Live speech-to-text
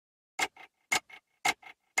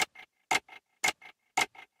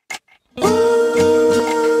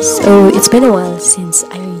So it's been a while since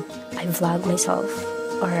I vlogged myself,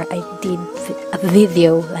 or I did a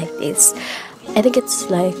video like this. I think it's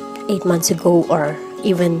like 8 months ago, or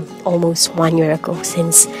even almost 1 year ago,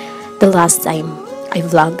 since the last time I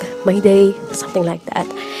vlogged my day, something like that.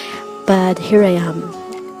 But here I am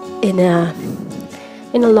in a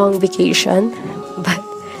long vacation, but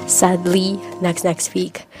sadly next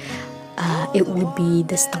week it would be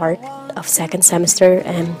the start of second semester,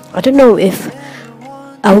 and I don't know if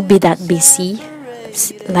I will be that busy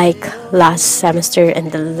like last semester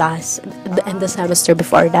and the semester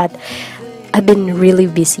before that. I've been really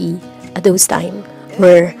busy at those time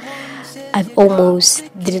where I've almost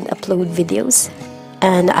didn't upload videos,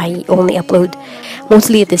 and I only upload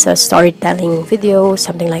mostly it is a storytelling video,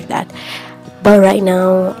 something like that. But right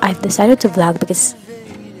now I've decided to vlog because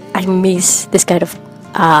I miss this kind of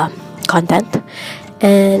content,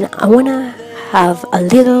 and I wanna have a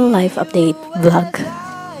little life update vlog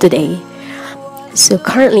today. So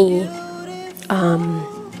currently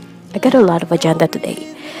I got a lot of agenda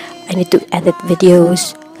today. I need to edit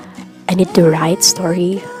videos, I need to write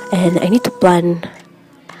story, and I need to plan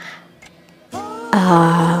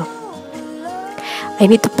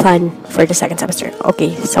for the second semester.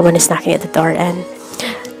 Okay, someone is knocking at the door, and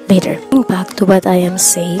later. Going back to what I am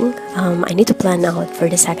saying, I need to plan out for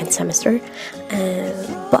the second semester,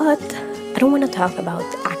 but I don't want to talk about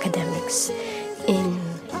academics in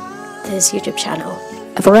this YouTube channel.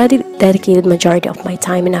 I've already dedicated majority of my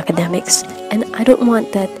time in academics, and I don't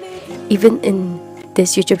want that even in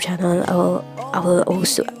this YouTube channel I will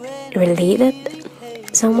also relate it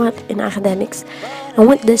somewhat in academics. I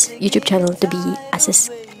want this YouTube channel to be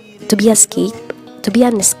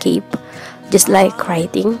an escape, just like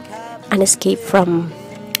writing, an escape from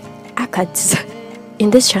ACADS.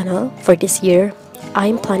 In this channel for this year,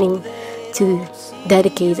 I'm planning to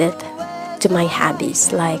dedicate it to my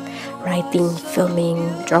hobbies like writing,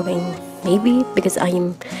 filming, drawing, maybe because I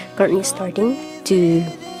am currently starting to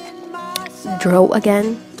draw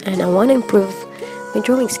again, and I want to improve my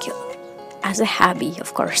drawing skill as a hobby,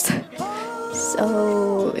 of course.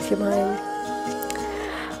 So if you mind,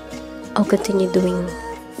 I'll continue doing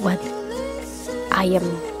what I am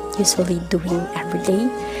usually doing every day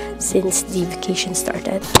since the vacation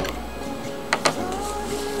started.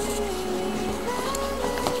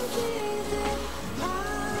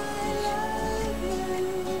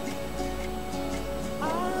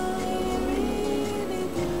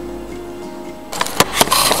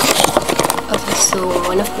 Okay, so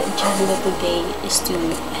one of the agenda today is to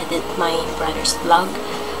edit my brother's vlog,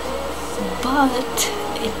 but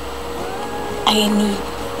I need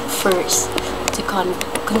first to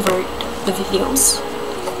convert the videos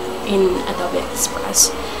in Adobe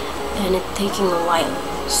Express, and it's taking a while,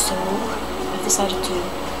 so I decided to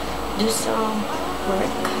do some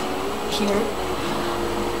work here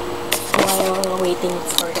while waiting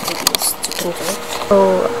for the videos to convert. So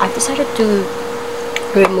I decided to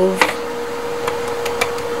remove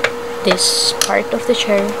this part of the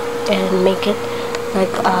chair and make it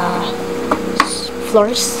like a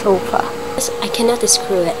floor sofa. I cannot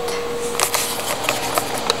screw it.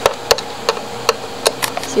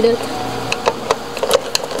 See that?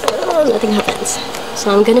 Oh, nothing happens. So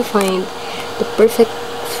I'm gonna find the perfect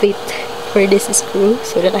fit for this screw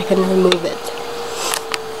so that I can remove it.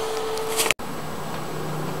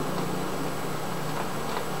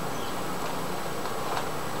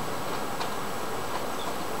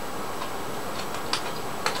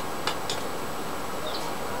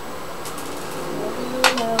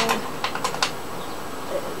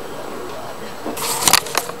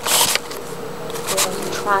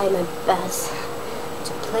 Try my best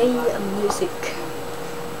to play a music,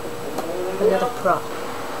 another prop.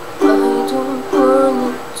 I don't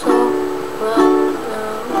wanna talk right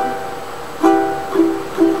now.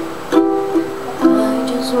 I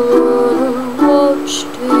just wanna watch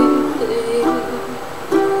TV.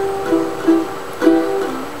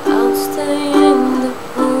 I'll stay in the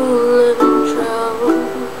pool and drown,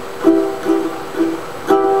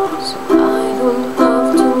 so I don't have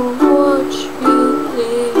to watch you.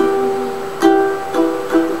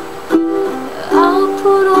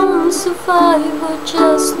 Survivor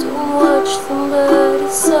just to watch somebody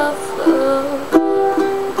suffer.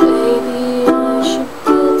 Maybe I should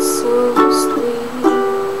get some sleep.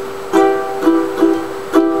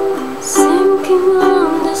 Sinking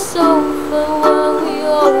on the sofa while we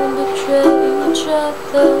all betray each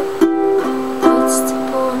other. What's the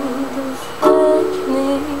point of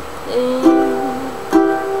anything?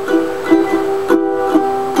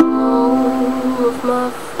 All of my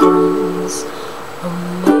friends are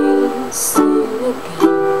amazing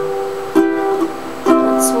again.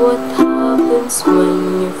 That's what happens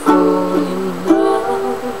when you fall in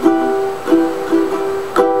love.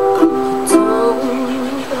 You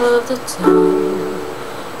don't have the time.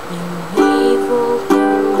 You leave all the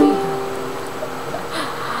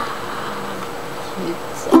you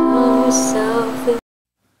tell yourself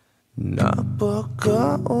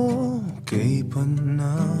napaka-okay pa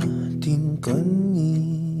natin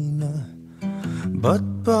kanina. Ba't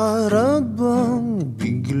para bang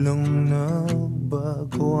biglang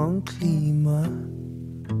nabago ang klima?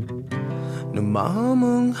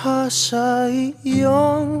 Namamangha sa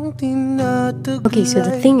iyong tinataglay. Okay, so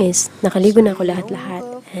the thing is, nakaligo na ako lahat-lahat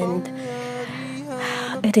and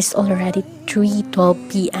it is already 3:12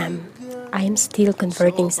 p.m. I am still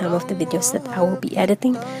converting some of the videos that I will be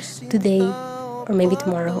editing today or maybe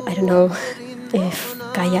tomorrow. I don't know if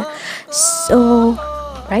kaya. So,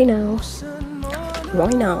 right now,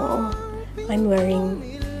 I'm wearing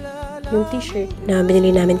yung t-shirt na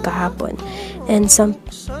binili namin kahapon and some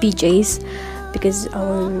PJs because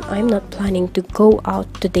I'm not planning to go out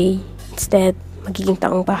today. Instead, magiging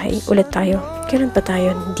taong bahay ulit tayo. Kailan pa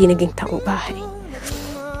tayo hindi naging taong bahay?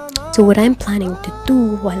 So what I'm planning to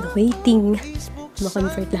do while waiting,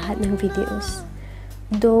 ma-convert lahat ng videos.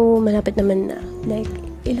 Though malapit naman na, like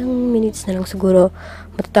ilang minutes na lang siguro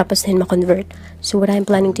matatapos na yun ma-convert. So what I'm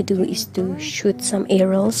planning to do is to shoot some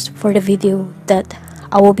A-rolls for the video that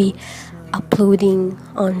I will be uploading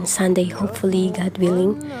on Sunday, hopefully, God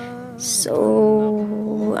willing.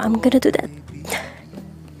 So I'm gonna do that.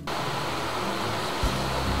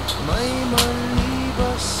 May mali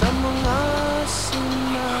ba sa mga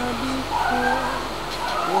sinabi ko?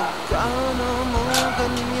 Huwag ka na mo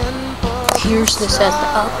ganyan pa. Here's the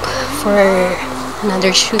setup for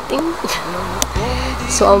another shooting.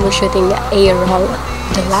 So I'll be shooting A-roll,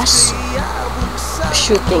 the last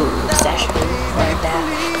shooting session for the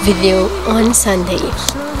video on Sunday.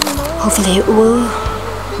 Hopefully it will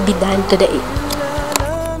be done today.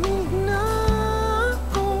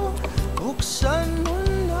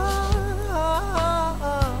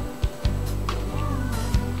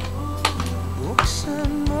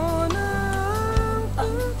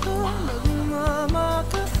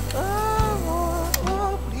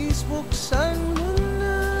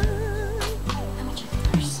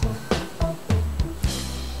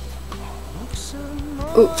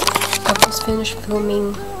 I just finished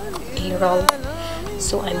filming A-roll,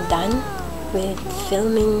 so I'm done with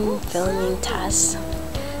filming tasks.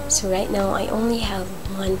 So right now I only have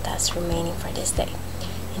one task remaining for this day,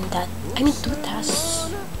 and two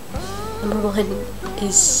tasks. Number one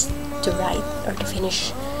is to write or to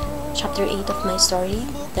finish chapter 8 of my story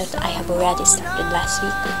that I have already started last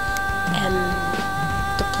week, and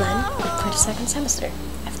to plan for the second semester.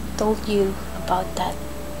 I've told you about that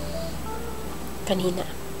kanina.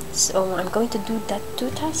 So I'm going to do that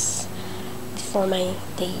 2 tasks before my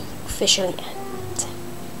day officially ends.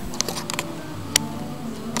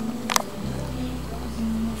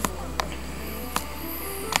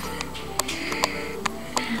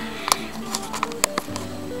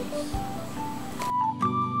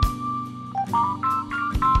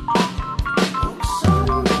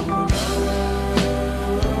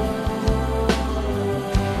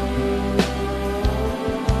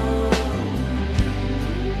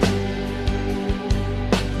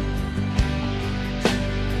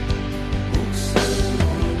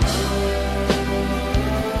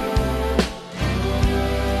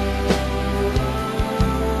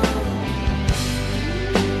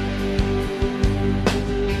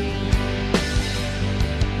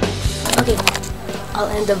 Okay,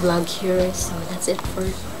 I'll end the vlog here. So that's it for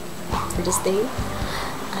this day.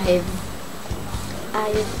 I've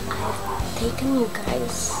taken you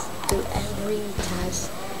guys to every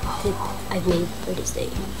task that I've made for this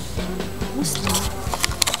day, and mostly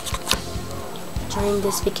during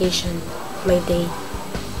this vacation, my day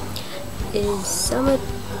is somewhat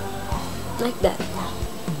like that.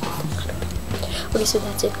 Okay, so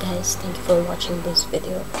that's it, guys. Thank you for watching this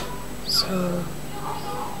video. So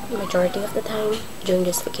majority of the time during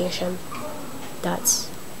this vacation,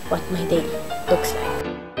 that's what my day looks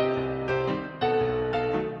like.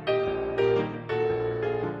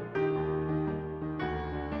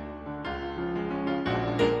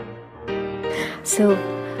 So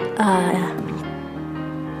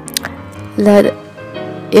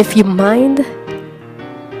if you mind,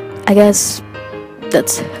 I guess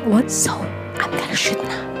that's what. So I'm gonna shoot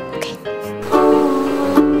now.